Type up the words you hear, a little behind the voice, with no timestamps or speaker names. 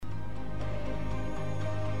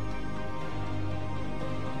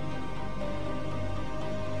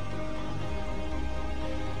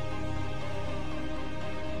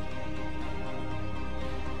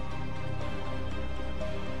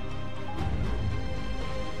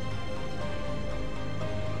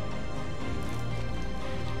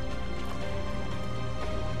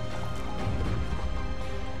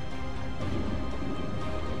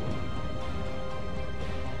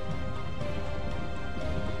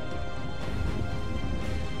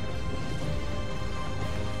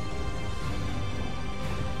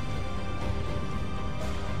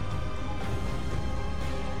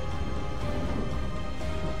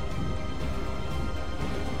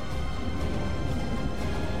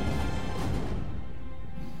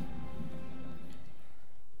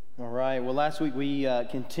right. Well, last week we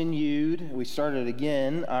started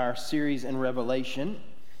again our series in Revelation.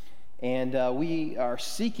 And we are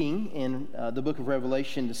seeking in the book of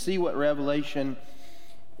Revelation to see what Revelation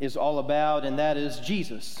is all about, and that is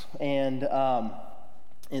Jesus. And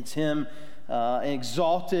it's Him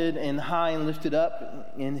exalted and high and lifted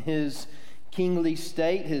up in His kingly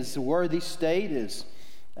state, His worthy state,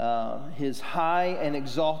 His high and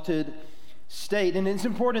exalted state. And it's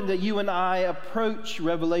important that you and I approach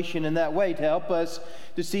Revelation in that way to help us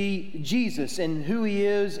to see Jesus and who He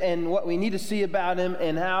is and what we need to see about Him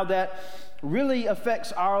and how that really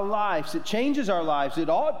affects our lives. It changes our lives. It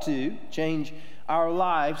ought to change our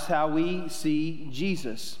lives how we see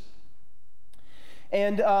Jesus.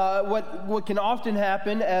 And what can often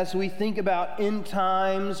happen as we think about end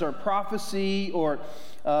times or prophecy or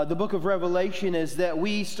the book of Revelation is that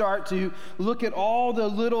we start to look at all the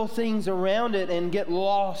little things around it and get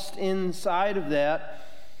lost inside of that.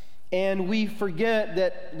 And we forget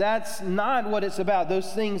that that's not what it's about.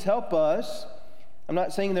 Those things help us. I'm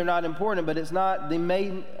not saying they're not important, but it's not the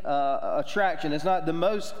main attraction. It's not the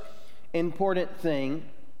most important thing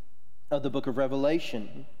of the book of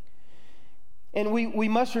Revelation. And we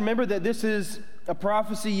must remember that this is a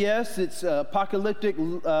prophecy, yes. It's apocalyptic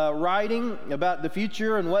writing about the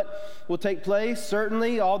future and what will take place.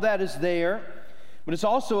 Certainly, all that is there. But it's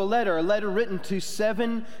also a letter written to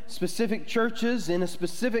 7 specific churches in a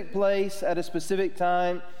specific place at a specific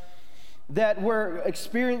time that were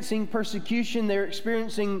experiencing persecution. They're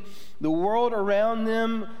experiencing the world around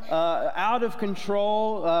them out of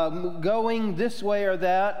control, going this way or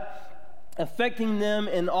that, affecting them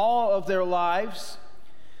in all of their lives,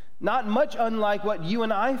 not much unlike what you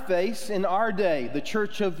and I face in our day, the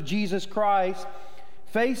Church of Jesus Christ,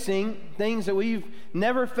 facing things that we've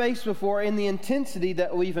never faced before in the intensity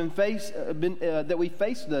that we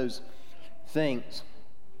face those things.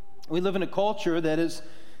 We live in a culture that is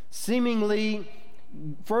seemingly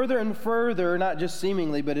further and further, not just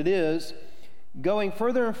seemingly, but it is, going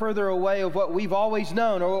further and further away of what we've always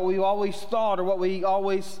known or what we've always thought or what we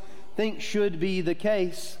always think should be the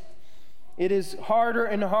case. It is harder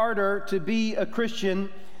and harder to be a Christian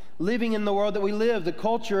living in the world that we live. The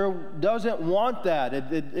culture doesn't want that.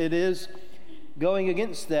 It is going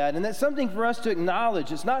against that. And that's something for us to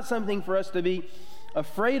acknowledge. It's not something for us to be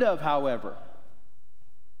afraid of, however.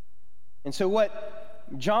 And so what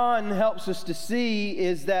John helps us to see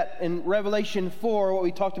is that in Revelation 4, what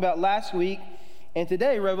we talked about last week, and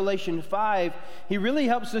today, Revelation 5, he really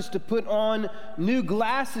helps us to put on new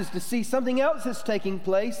glasses to see something else that's taking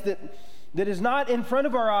place that is not in front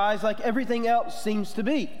of our eyes like everything else seems to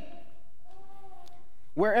be.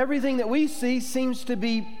 Where everything that we see seems to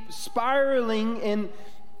be spiraling and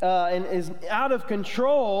is out of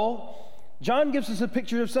control, John gives us a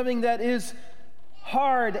picture of something that is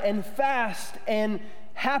hard and fast and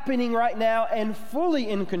happening right now and fully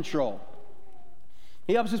in control.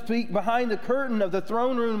 He helps us peek behind the curtain of the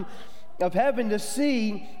throne room of heaven to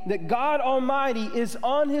see that God Almighty is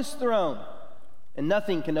on His throne and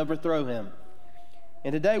nothing can overthrow Him.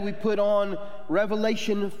 And today we put on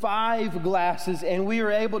Revelation 5 glasses and we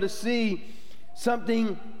are able to see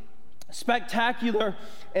something spectacular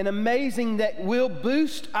and amazing that will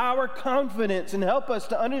boost our confidence and help us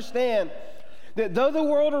to understand that though the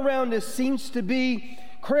world around us seems to be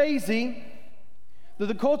crazy, that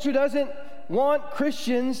the culture doesn't want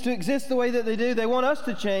Christians to exist the way that they do. They want us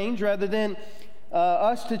to change rather than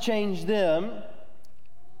us to change them.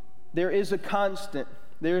 There is a constant.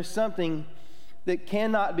 There is something that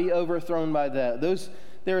cannot be overthrown by that.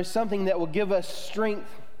 There is something that will give us strength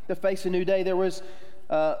to face a new day. There was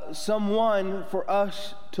someone for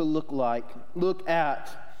us to look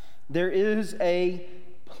at. There is a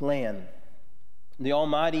plan. The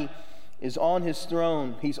Almighty is on His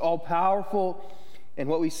throne. He's all-powerful. And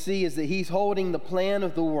what we see is that He's holding the plan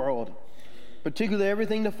of the world, particularly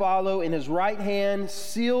everything to follow, in His right hand,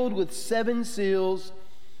 sealed with 7 seals.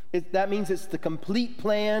 That means it's the complete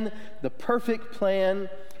plan, the perfect plan,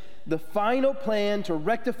 the final plan to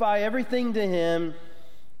rectify everything to Him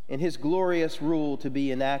and His glorious rule to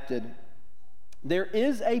be enacted. There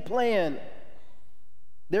is a plan.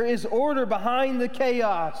 There is order behind the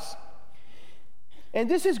chaos. And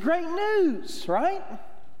this is great news, right?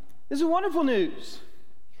 This is wonderful news.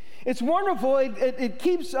 It's wonderful. It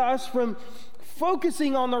keeps us from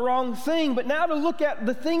focusing on the wrong thing, but now to look at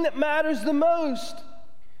the thing that matters the most.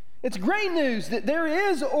 It's great news that there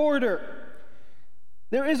is order.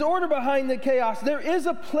 There is order behind the chaos. There is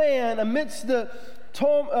a plan amidst the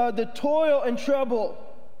toil and trouble.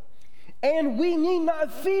 And we need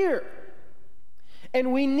not fear.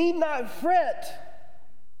 And we need not fret.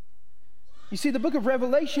 You see, the book of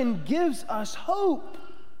Revelation gives us hope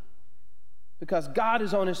because God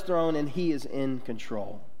is on his throne and he is in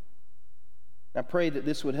control. I pray that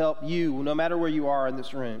this would help you no matter where you are in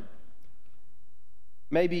this room.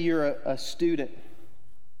 Maybe you're a student,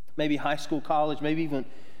 maybe high school, college, maybe even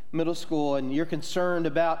middle school, and you're concerned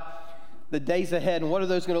about the days ahead and what are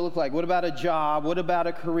those going to look like? What about a job? What about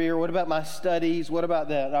a career? What about my studies? What about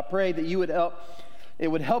that? And I pray that it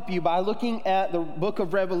would help you by looking at the book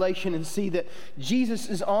of Revelation and see that Jesus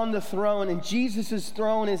is on the throne and Jesus'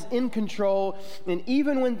 throne is in control. And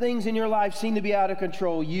even when things in your life seem to be out of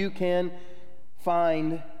control, you can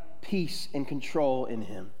find peace and control in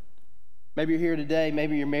him. Maybe you're here today,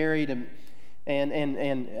 maybe you're married and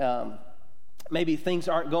maybe things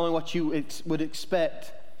aren't going what you would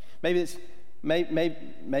expect. Maybe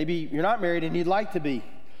you're not married and you'd like to be.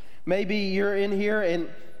 Maybe you're in here and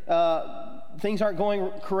things aren't going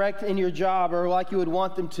correct in your job or like you would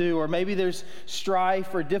want them to, or maybe there's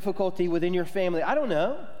strife or difficulty within your family. I don't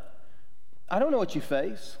know. I don't know what you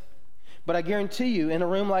face. But I guarantee you, in a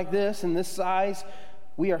room like this, in this size,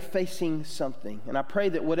 we are facing something. And I pray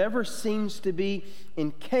that whatever seems to be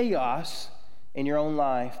in chaos in your own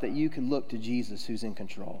life, that you can look to Jesus who's in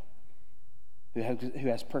control, who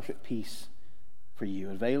has perfect peace for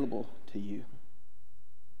you, available to you.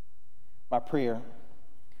 My prayer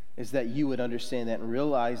is that you would understand that and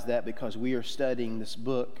realize that because we are studying this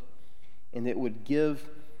book, and it would give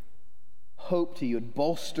hope to you, it would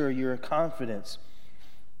bolster your confidence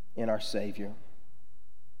in our Savior.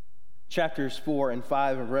 Chapters 4 and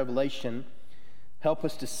 5 of Revelation help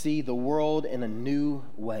us to see the world in a new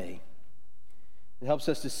way. It helps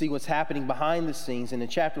us to see what's happening behind the scenes. And in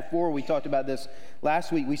chapter 4, we talked about this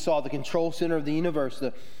last week. We saw the control center of the universe,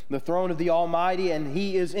 the throne of the Almighty, and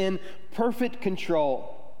he is in perfect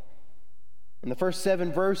control. In the first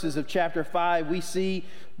 7 verses of chapter 5, we see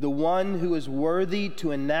the one who is worthy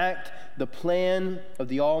to enact the plan of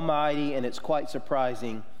the Almighty, and it's quite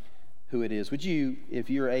surprising who it is. Would you,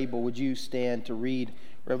 if you're able, would you stand to read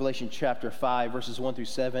Revelation chapter 5, verses 1 through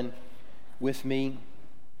 7 with me?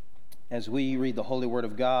 As we read the holy word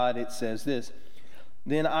of God, it says this: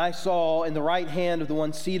 Then I saw in the right hand of the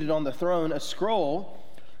one seated on the throne a scroll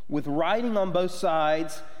with writing on both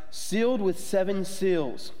sides, sealed with 7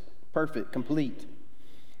 seals. Perfect, complete.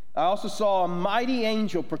 I also saw a mighty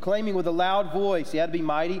angel proclaiming with a loud voice. He had to be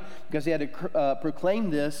mighty because he had to proclaim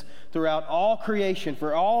this throughout all creation,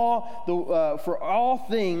 for all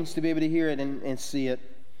things to be able to hear it and see it.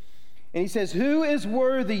 And he says, "Who is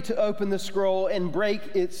worthy to open the scroll and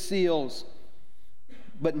break its seals?"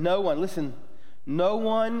 But no one, listen, no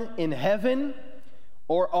one in heaven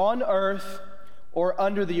or on earth or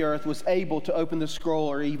under the earth was able to open the scroll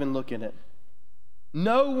or even look in it.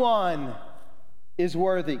 No one is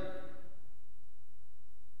worthy.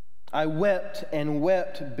 I wept and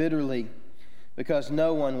wept bitterly because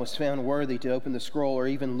no one was found worthy to open the scroll or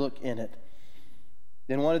even look in it.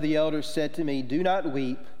 Then one of the elders said to me, "Do not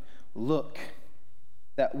weep. Look."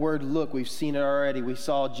 That word look, we've seen it already. We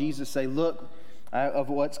saw Jesus say, "Look," of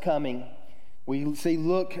what's coming. We see,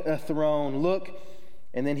 "Look, a throne. Look."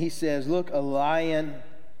 And then he says, "Look, a lion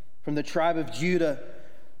from the tribe of Judah,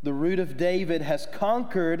 the root of David, has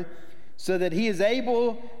conquered so that he is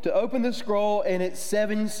able to open the scroll and its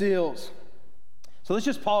 7 seals." So let's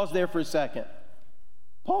just pause there for a second.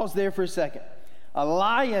 Pause there for a second. A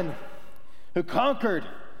lion who conquered,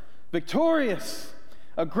 victorious,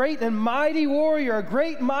 a great and mighty warrior, a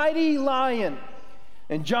great mighty lion.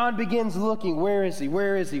 And John begins looking. Where is he?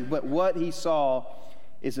 Where is he? But what he saw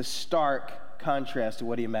is a stark contrast to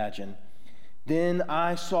what he imagined. Then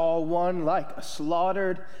I saw one like a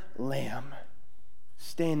slaughtered lamb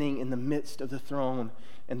standing in the midst of the throne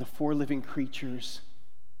and the 4 living creatures.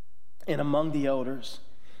 And among the elders,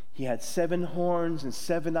 he had 7 horns and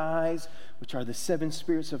 7 eyes, which are the 7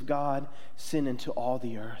 spirits of God sent into all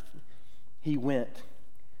the earth. He went,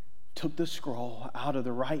 took the scroll out of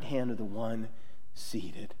the right hand of the one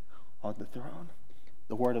seated on the throne.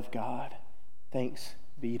 The word of God. Thanks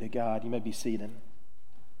be to God. You may be seated.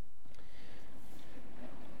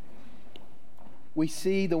 We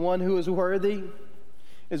see the one who is worthy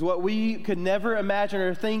is what we could never imagine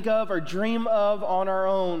or think of or dream of on our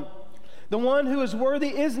own. The one who is worthy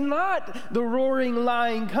is not the roaring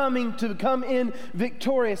lion come in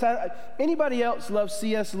victorious. Anybody else love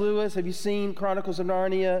C.S. Lewis? Have you seen Chronicles of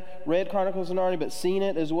Narnia? Read Chronicles of Narnia, but seen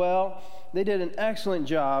it as well? They did an excellent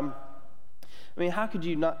job. I mean, how could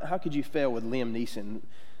you fail with Liam Neeson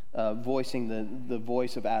voicing the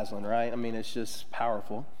voice of Aslan, right? I mean, it's just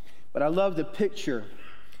powerful. But I love the picture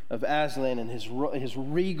of Aslan and his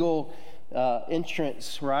regal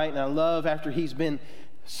entrance, right? And I love after he's been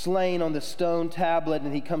slain on the stone tablet,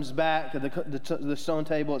 and he comes back to the stone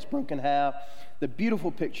table. It's broken in half. The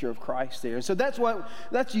beautiful picture of Christ there. And so that's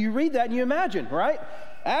you read that and you imagine, right?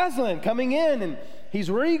 Aslan coming in, and he's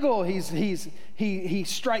regal. He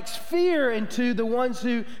strikes fear into the ones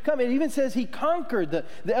who come. It even says he conquered.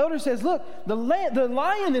 The elder says, look, the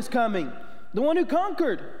lion is coming, the one who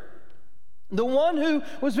conquered, the one who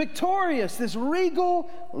was victorious, this regal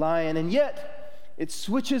lion. And yet it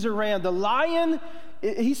switches around. The lion,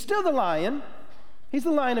 he's still the lion. He's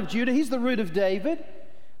the Lion of Judah. He's the root of David.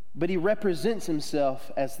 But he represents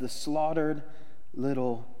himself as the slaughtered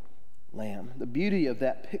little lamb. The beauty of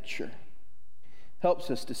that picture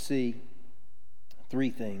helps us to see three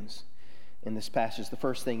things in this passage. The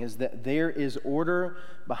first thing is that there is order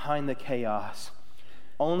behind the chaos.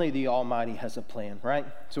 Only the Almighty has a plan, right?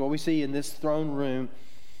 So what we see in this throne room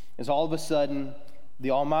is all of a sudden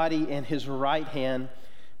the Almighty in his right hand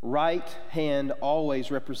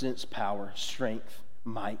always represents power, strength,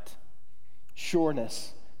 might,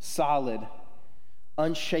 sureness, solid,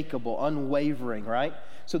 unshakable, unwavering, right?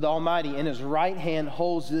 So the Almighty in his right hand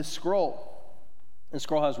holds this scroll. The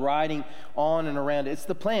scroll has writing on and around it. It's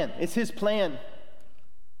the plan. It's his plan.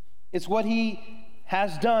 It's what he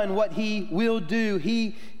has done, what he will do.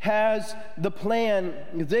 He has the plan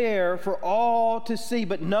there for all to see,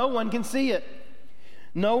 but no one can see it.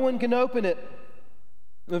 No one can open it.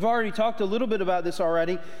 We've already talked a little bit about this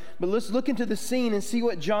already, but let's look into the scene and see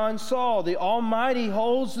what John saw. The Almighty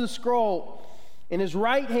holds the scroll in his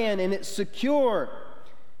right hand, and it's secure.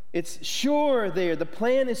 It's sure there. The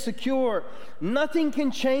plan is secure. Nothing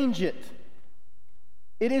can change it.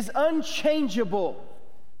 It is unchangeable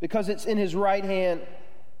because it's in his right hand.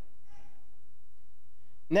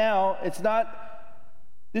 Now,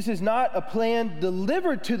 this is not a plan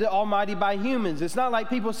delivered to the Almighty by humans. It's not like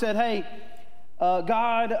people said, hey,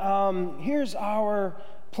 God, here's our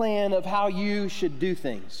plan of how you should do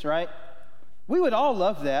things, right? We would all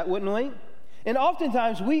love that, wouldn't we? And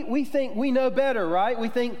oftentimes we think we know better, right? We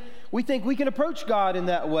think we can approach God in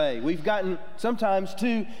that way. We've gotten sometimes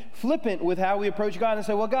too flippant with how we approach God and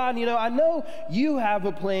say, well, God, I know you have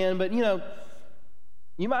a plan, but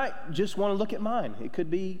you might just want to look at mine. It could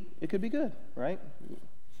be good, right?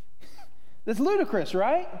 That's ludicrous,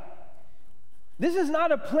 right? This is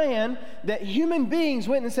not a plan that human beings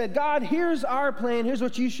went and said, God, here's our plan, here's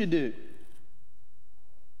what you should do.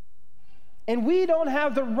 And we don't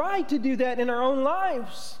have the right to do that in our own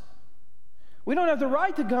lives. We don't have the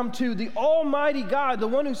right to come to the Almighty God, the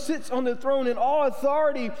one who sits on the throne in all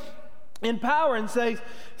authority and power, and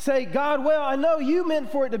say, God, well, I know you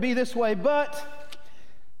meant for it to be this way, but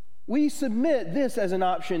we submit this as an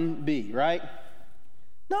option B, right?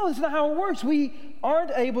 No, that's not how it works. We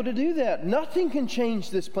aren't able to do that. Nothing can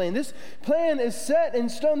change this plan. This plan is set in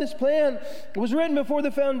stone. This plan was written before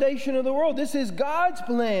the foundation of the world. This is God's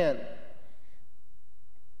plan.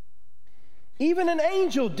 Even an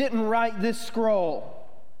angel didn't write this scroll.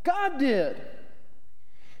 God did.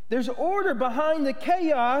 There's order behind the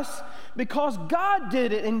chaos because God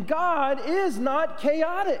did it, and God is not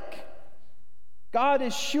chaotic. God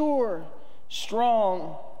is sure,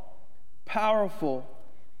 strong, powerful,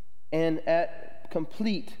 and at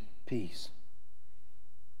complete peace.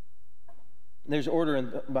 There's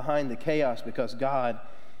order behind the chaos because God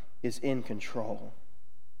is in control.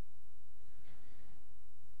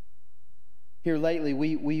 Here lately,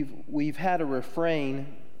 we've had a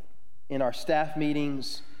refrain in our staff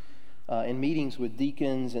meetings, in meetings with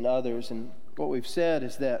deacons and others, and what we've said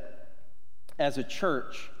is that as a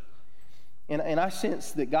church, and I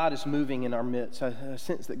sense that God is moving in our midst. I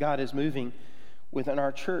sense that God is moving within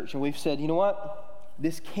our church, and we've said, you know what?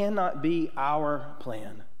 This cannot be our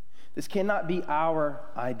plan. This cannot be our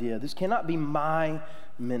idea. This cannot be my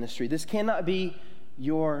ministry. This cannot be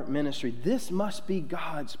your ministry. This must be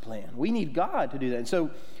God's plan. We need God to do that. And so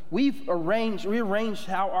we've rearranged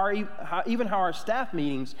how our staff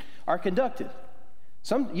meetings are conducted.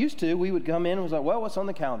 Some used to, we would come in and was like, well, what's on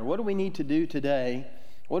the calendar? What do we need to do today?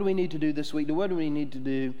 What do we need to do this week? What do we need to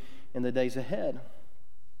do in the days ahead?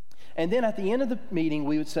 And then at the end of the meeting,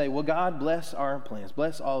 we would say, well, God, bless our plans.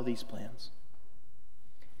 Bless all these plans.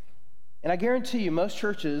 And I guarantee you, most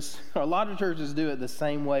churches, or a lot of churches do it the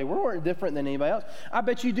same way. We're different than anybody else. I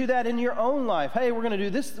bet you do that in your own life. Hey, we're going to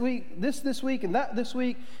do this week, this week, and that this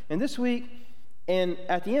week, and this week. And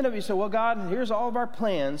at the end of it, you say, well, God, here's all of our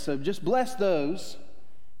plans, so just bless those.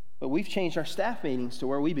 But we've changed our staff meetings to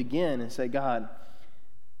where we begin and say, God,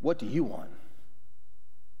 what do you want?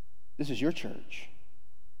 This is your church.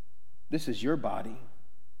 This is your body.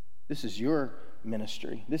 This is your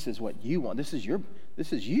ministry. This is what you want. This is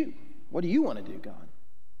you. What do you want to do, God?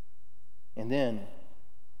 And then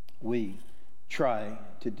we try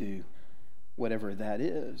to do whatever that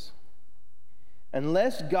is.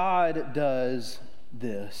 Unless God does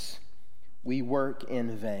this, we work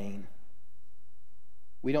in vain.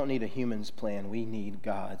 We don't need a human's plan. We need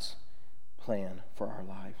God's plan for our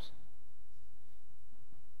lives.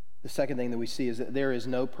 The second thing that we see is that there is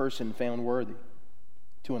no person found worthy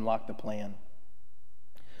to unlock the plan.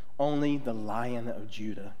 Only the Lion of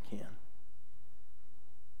Judah can.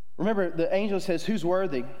 Remember, the angel says, who's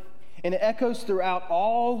worthy? And it echoes throughout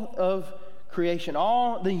all of creation,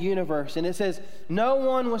 all the universe. And it says, no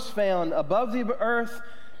one was found above the earth,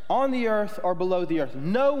 on the earth, or below the earth.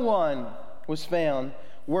 No one was found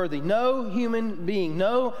worthy. No human being,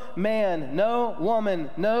 no man, no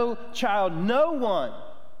woman, no child, no one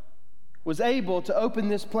was able to open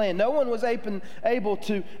this plan. No one was able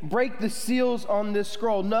to break the seals on this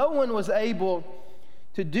scroll. No one was able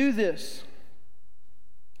to do this.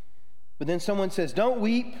 But then someone says, don't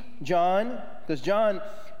weep, John, because John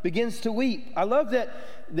begins to weep. I love that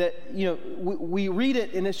we read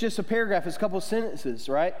it and it's just a paragraph, it's a couple sentences,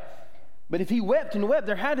 right? But if he wept and wept,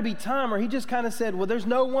 there had to be time where he just kind of said, well, there's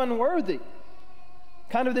no one worthy.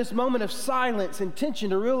 Kind of this moment of silence and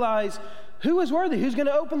tension to realize who is worthy, who's going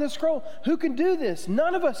to open the scroll, who can do this?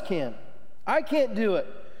 None of us can. I can't do it.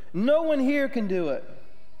 No one here can do it.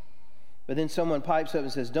 But then someone pipes up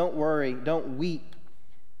and says, don't worry, don't weep.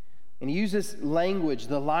 And he uses language,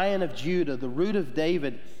 the Lion of Judah, the Root of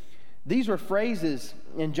David. These were phrases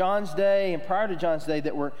in John's day and prior to John's day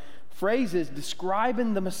that were phrases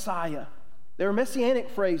describing the Messiah. They were messianic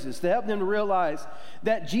phrases to help them to realize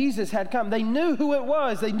that Jesus had come. They knew who it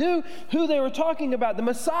was. They knew who they were talking about. The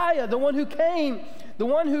Messiah, the one who came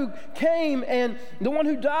and the one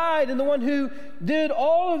who died and the one who did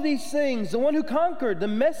all of these things, the one who conquered. The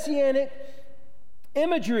messianic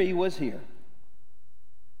imagery was here.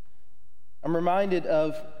 I'm reminded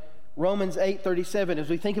of Romans 8:37 as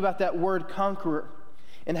we think about that word conqueror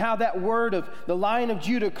and how that word of the Lion of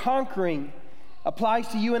Judah conquering applies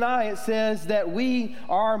to you and I. It says that we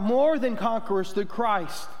are more than conquerors through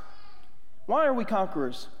Christ. Why are we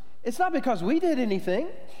conquerors? It's not because we did anything.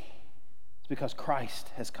 It's because Christ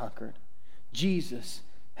has conquered. Jesus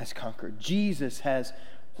has conquered. Jesus has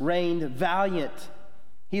reigned valiant.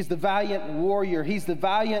 He's the valiant warrior. He's the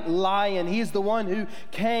valiant lion. He's the one who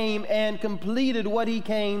came and completed what he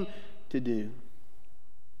came to do.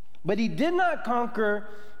 But he did not conquer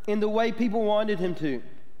in the way people wanted him to.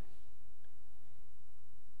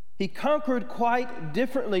 He conquered quite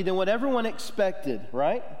differently than what everyone expected,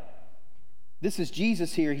 right? This is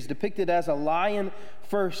Jesus here. He's depicted as a lion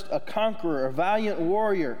first, a conqueror, a valiant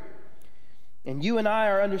warrior. And you and I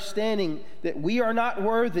are understanding that we are not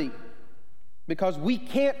worthy because we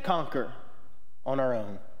can't conquer on our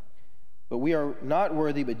own. But we are not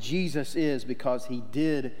worthy, but Jesus is, because he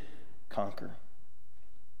did conquer.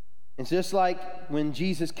 It's just like when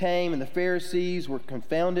Jesus came and the Pharisees were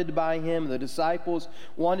confounded by him, the disciples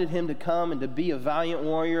wanted him to come and to be a valiant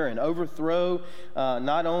warrior and overthrow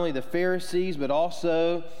not only the Pharisees, but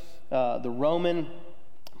also the Roman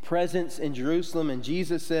presence in Jerusalem. And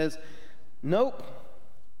Jesus says, nope,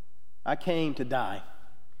 I came to die.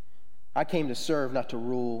 I came to serve, not to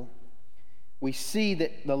rule. We see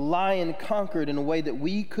that the lion conquered in a way that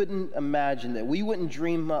we couldn't imagine, that we wouldn't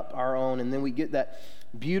dream up our own. And then we get that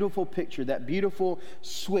beautiful picture, that beautiful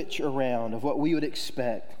switch around of what we would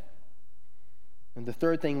expect. And the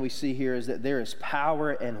third thing we see here is that there is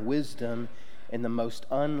power and wisdom in the most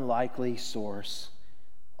unlikely source.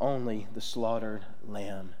 Only the slaughtered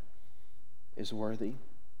lamb is worthy.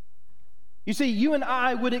 You see, you and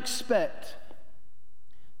I would expect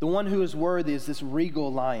the one who is worthy is this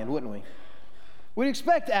regal lion, wouldn't we? We'd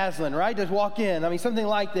expect Aslan, right, to walk in. I mean, something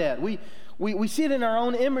like that. We see it in our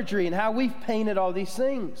own imagery and how we've painted all these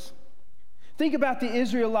things. Think about the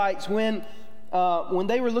Israelites when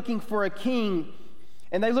they were looking for a king,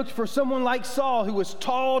 and they looked for someone like Saul, who was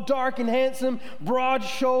tall, dark, and handsome, broad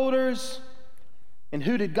shoulders. And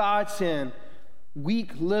who did God send?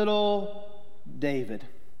 Weak little David.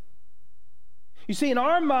 You see, in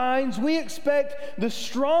our minds, we expect the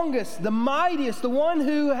strongest, the mightiest, the one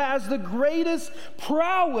who has the greatest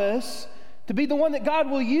prowess to be the one that God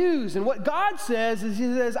will use. And what God says is, he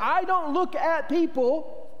says, I don't look at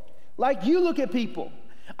people like you look at people.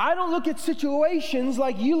 I don't look at situations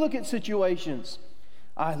like you look at situations.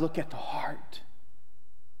 I look at the heart.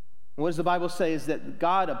 What does the Bible say? Is that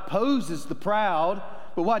God opposes the proud,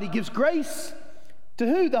 but what? He gives grace to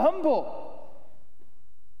who? The humble.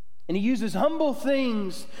 And he uses humble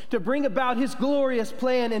things to bring about his glorious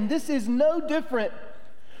plan. And this is no different,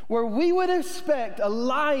 where we would expect a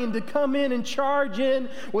lion to come in and charge in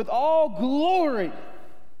with all glory.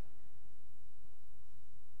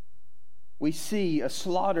 we see a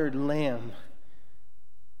slaughtered lamb.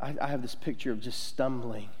 I have this picture of just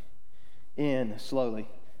stumbling in slowly.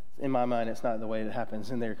 In my mind, it's not the way it happens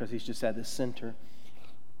in there because he's just at the center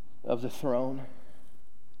of the throne.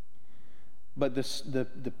 But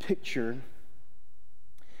the picture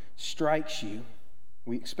strikes you.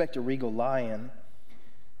 We expect a regal lion,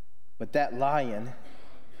 but that lion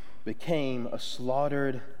became a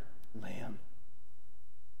slaughtered lamb.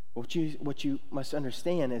 What you must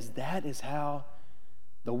understand is that is how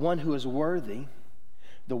the one who is worthy,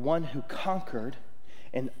 the one who conquered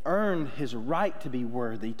and earned his right to be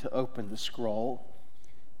worthy to open the scroll,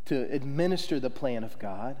 to administer the plan of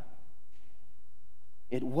God,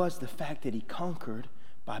 it was the fact that he conquered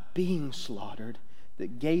by being slaughtered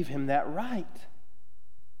that gave him that right.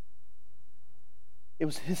 It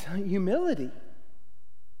was his humility.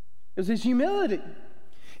 It was his humility.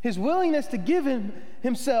 His willingness to give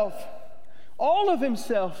himself, all of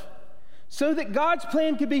himself, so that God's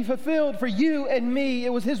plan could be fulfilled for you and me. It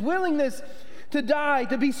was his willingness to die,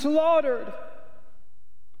 to be slaughtered.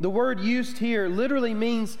 The word used here literally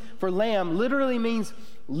means, for lamb, literally means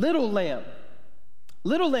little lamb.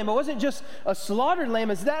 Little lamb. It wasn't just a slaughtered lamb.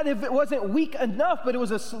 It's that if it wasn't weak enough, but it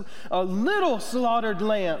was a little slaughtered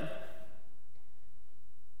lamb.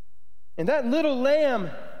 And that little lamb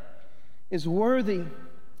is worthy.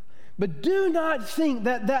 But do not think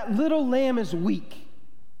that that little lamb is weak.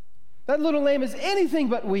 That little lamb is anything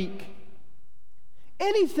but weak.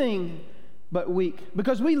 Anything but weak.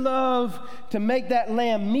 Because we love to make that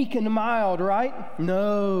lamb meek and mild, right?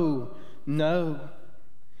 No.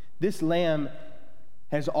 This lamb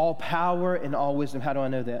has all power and all wisdom. How do I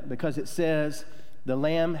know that? Because it says the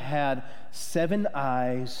lamb had 7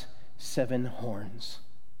 eyes, 7 horns.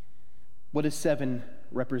 What does 7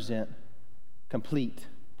 represent? Complete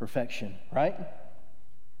perfection, right?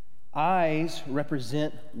 Eyes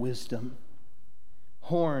represent wisdom.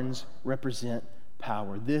 Horns represent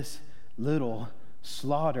power. This little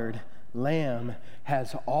slaughtered lamb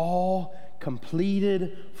has all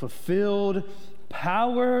completed, fulfilled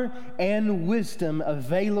power and wisdom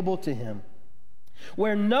available to him.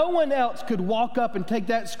 Where no one else could walk up and take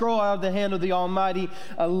that scroll out of the hand of the Almighty,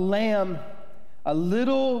 a lamb, a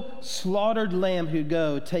little slaughtered lamb who'd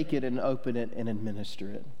go take it and open it and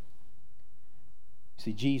administer it.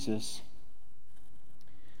 See, Jesus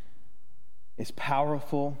is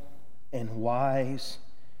powerful and wise,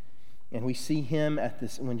 and we see him at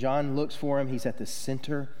this, when John looks for him, he's at the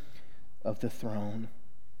center of the throne.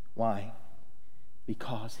 Why?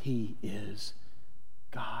 Because he is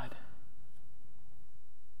God.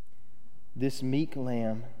 This meek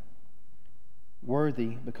lamb,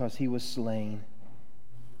 worthy because he was slain,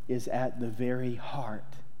 is at the very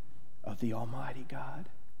heart of the Almighty God.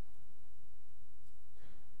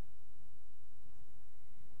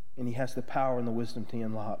 And he has the power and the wisdom to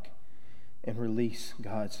unlock and release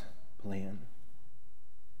God's plan.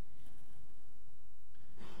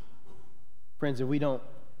 Friends, if we don't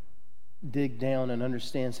dig down and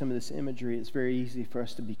understand some of this imagery, it's very easy for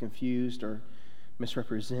us to be confused or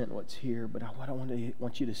misrepresent what's here. But what I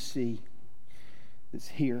want you to see that's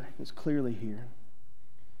here, that's clearly here,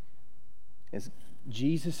 is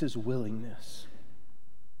Jesus' willingness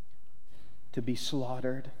to be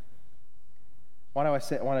slaughtered. Why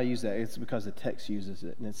do I use that? It's because the text uses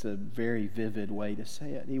it, and it's a very vivid way to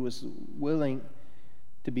say it. He was willing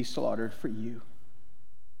to be slaughtered for you.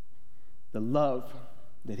 The love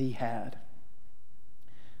that he had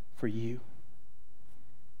for you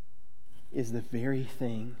is the very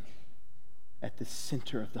thing at the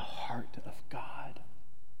center of the heart of God.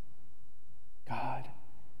 God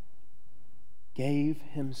gave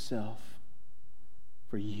himself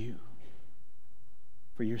for you,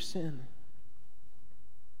 for your sin,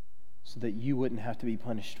 so that you wouldn't have to be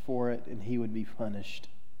punished for it and he would be punished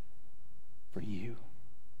for you.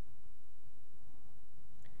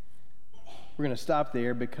 We're going to stop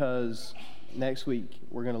there because next week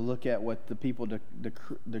we're going to look at what the people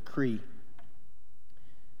decree.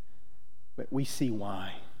 But we see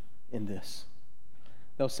why in this.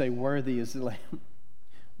 They'll say, worthy is the Lamb.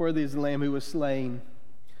 Worthy is the Lamb who was slain,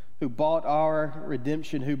 who bought our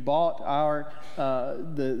redemption, who bought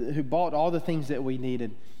who bought all the things that we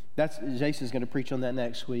needed. Jason's going to preach on that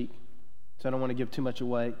next week, so I don't want to give too much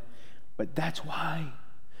away. But that's why.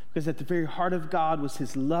 Because at the very heart of God was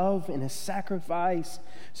his love and his sacrifice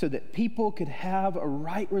so that people could have a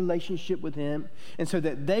right relationship with him and so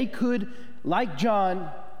that they could, like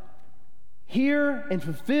John, hear and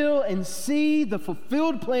fulfill and see the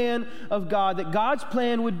fulfilled plan of God, that God's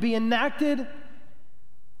plan would be enacted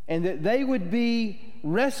and that they would be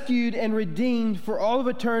rescued and redeemed for all of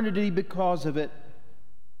eternity because of it.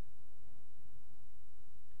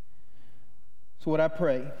 So what I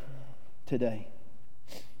pray today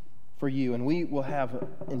for you, and we will have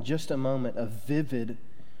in just a moment a vivid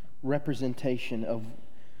representation of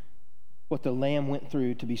what the Lamb went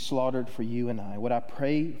through to be slaughtered for you and I. What I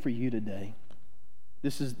pray for you today,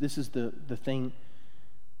 this is the thing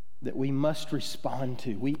that we must respond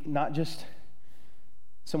to. We, not just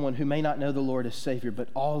someone who may not know the Lord as Savior, but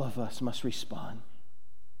all of us must respond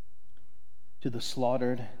to the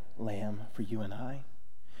slaughtered Lamb for you and I.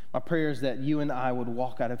 My prayer is that you and I would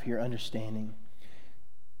walk out of here understanding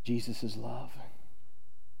Jesus' love,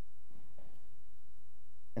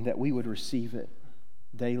 and that we would receive it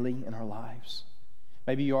daily in our lives.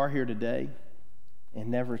 Maybe you are here today and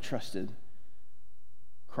never trusted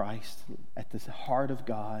Christ at the heart of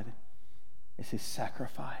God is His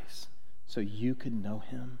sacrifice so you could know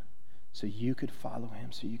Him, so you could follow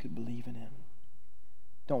Him, so you could believe in Him.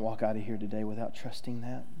 Don't walk out of here today without trusting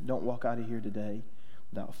that. Don't walk out of here today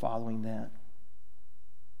without following that,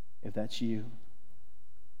 if that's you.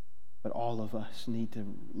 But all of us need to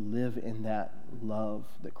live in that love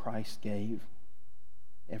that Christ gave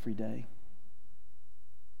every day.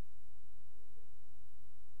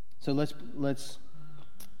 So let's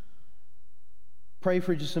pray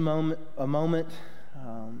for just a moment,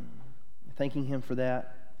 thanking Him for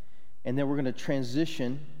that. And then we're going to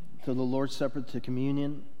transition to the Lord's Supper, to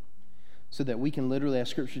communion, so that we can literally, as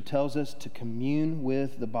Scripture tells us, to commune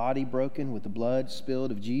with the body broken, with the blood spilled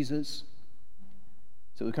of Jesus,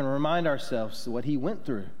 so we can remind ourselves of what He went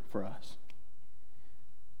through for us.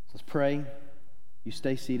 So let's pray. You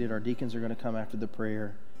stay seated. Our deacons are going to come after the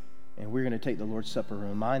prayer, and we're going to take the Lord's Supper,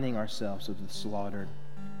 reminding ourselves of the slaughtered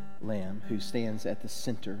Lamb who stands at the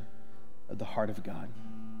center of the heart of God.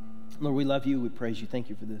 Lord, we love you. We praise you. Thank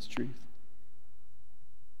you for this truth.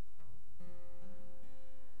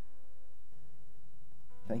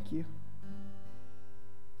 Thank you.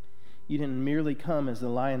 You didn't merely come as the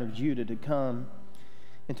Lion of Judah to come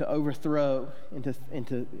and to overthrow and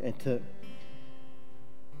to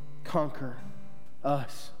conquer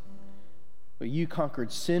us, but you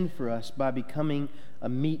conquered sin for us by becoming a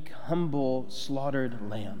meek, humble, slaughtered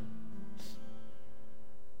lamb,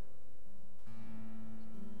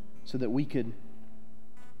 so that we could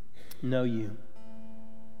know you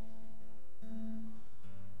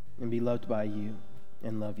and be loved by you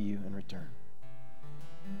and love you in return.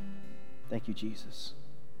 Thank you, Jesus.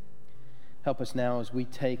 Help us now as we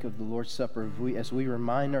take of the Lord's Supper, as we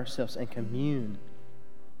remind ourselves and commune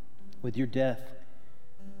with your death,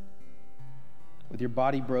 with your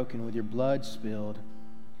body broken, with your blood spilled.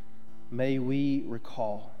 May we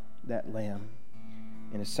recall that Lamb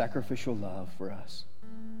and His sacrificial love for us.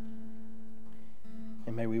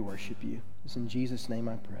 And may we worship you. It's in Jesus' name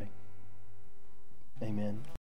I pray. Amen.